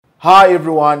Hi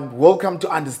everyone, welcome to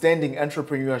Understanding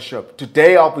Entrepreneurship.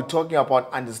 Today I'll be talking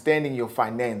about understanding your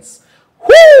finance.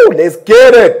 Woo! Let's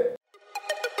get it!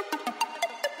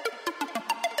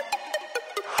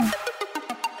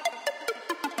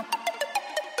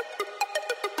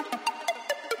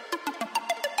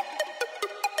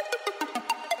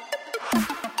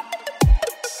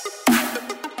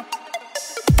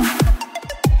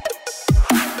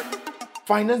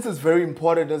 Finance is very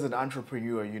important as an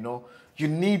entrepreneur, You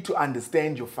need to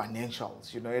understand your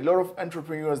financials. A lot of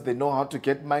entrepreneurs, they know how to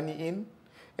get money in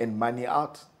and money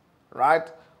out,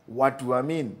 right? What do I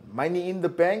mean? Money in the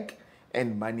bank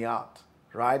and money out,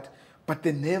 right? But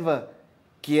they never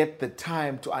get the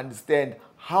time to understand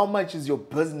how much is your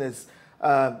business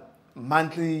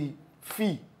monthly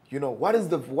fee. What is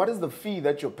the fee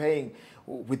that you're paying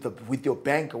with your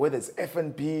bank, whether it's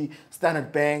FNB,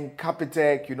 Standard Bank,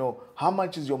 Capitec. How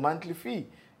much is your monthly fee?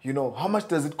 How much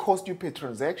does it cost you per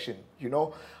transaction?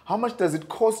 How much does it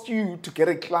cost you to get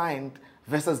a client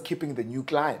versus keeping the new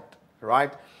client,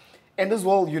 right? And as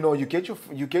well, you get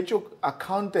your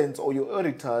accountants or your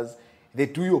auditors. They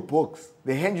do your books.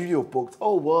 They hand you your books.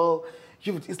 Oh well,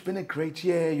 it's been a great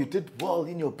year. You did well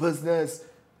in your business.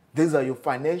 These are your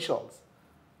financials.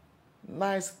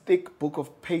 Nice thick book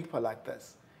of paper like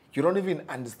this. You don't even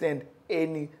understand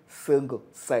any single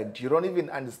cent. You don't even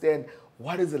understand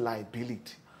what is a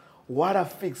liability, what are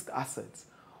fixed assets,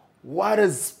 what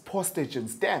is postage and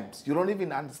stamps. You don't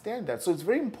even understand that. So it's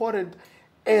very important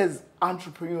as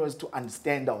entrepreneurs to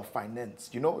understand our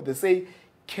finance. They say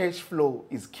cash flow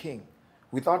is king.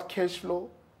 Without cash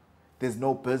flow, there's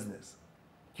no business.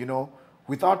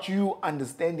 Without you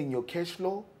understanding your cash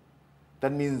flow,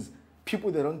 that means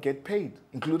people, they don't get paid,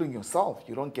 including yourself.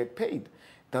 You don't get paid.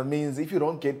 That means if you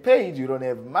don't get paid, you don't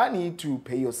have money to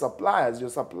pay your suppliers. Your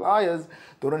suppliers,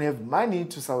 they don't have money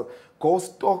to go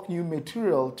stock new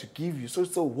material to give you. So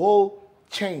it's a whole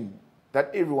chain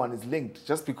that everyone is linked.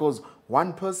 Just because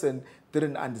one person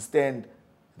didn't understand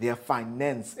their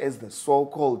finance as the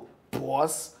so-called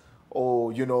boss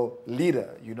or,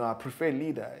 leader. I prefer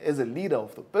leader as a leader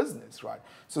of the business, right?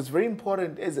 So it's very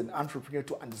important as an entrepreneur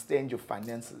to understand your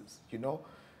finances,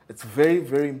 It's very,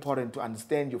 very important to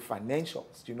understand your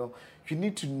financials, You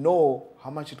need to know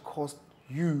how much it costs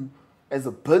you as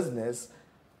a business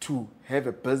to have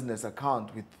a business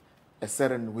account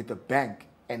with a bank,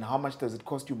 and how much does it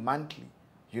cost you monthly,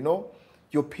 Your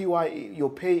your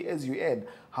pay as you earn,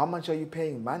 how much are you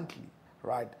paying monthly,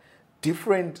 right?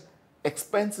 Different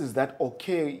expenses that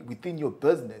occur within your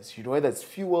business, whether it's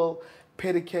fuel,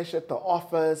 petty cash at the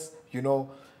office,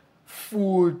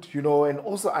 food, and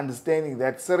also understanding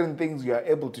that certain things you are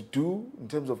able to do in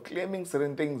terms of claiming,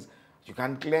 certain things you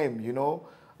can't claim,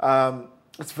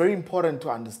 It's very important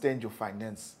to understand your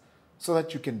finance so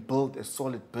that you can build a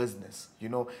solid business,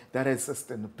 that has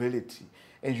sustainability,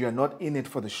 and you are not in it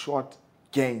for the short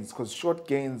gains, because short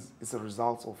gains is a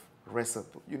result of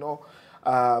recipe,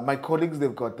 My colleagues,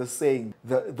 they've got this saying,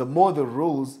 the more the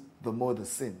rules, the more the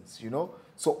sins,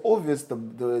 So obvious,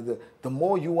 the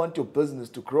more you want your business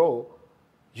to grow,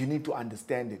 you need to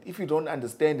understand it. If you don't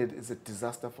understand it, it's a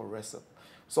disaster for recipe.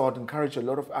 So I'd encourage a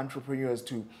lot of entrepreneurs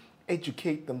to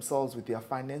educate themselves with their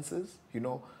finances,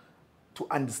 to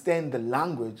understand the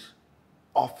language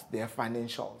of their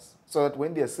financials, so that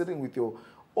when they're sitting with your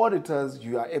auditors,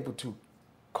 you are able to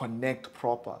connect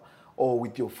proper, or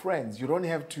with your friends. You don't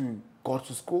have to go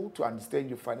to school to understand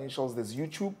your financials. There's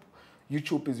YouTube.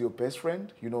 YouTube is your best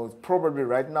friend. Probably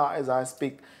right now as I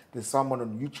speak, there's someone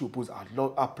on YouTube who's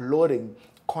uploading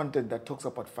content that talks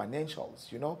about financials,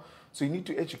 So you need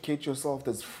to educate yourself.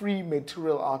 There's free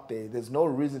material out there. There's no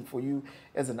reason for you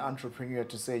as an entrepreneur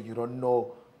to say you don't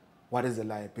know what is a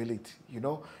liability,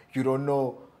 You don't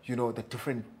know, the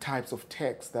different types of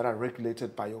tax that are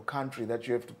regulated by your country that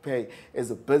you have to pay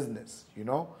as a business,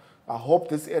 I hope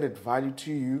this added value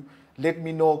to you. Let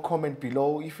me know, comment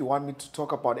below. If you want me to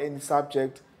talk about any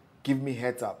subject, give me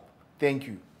heads up. Thank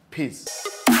you. Peace.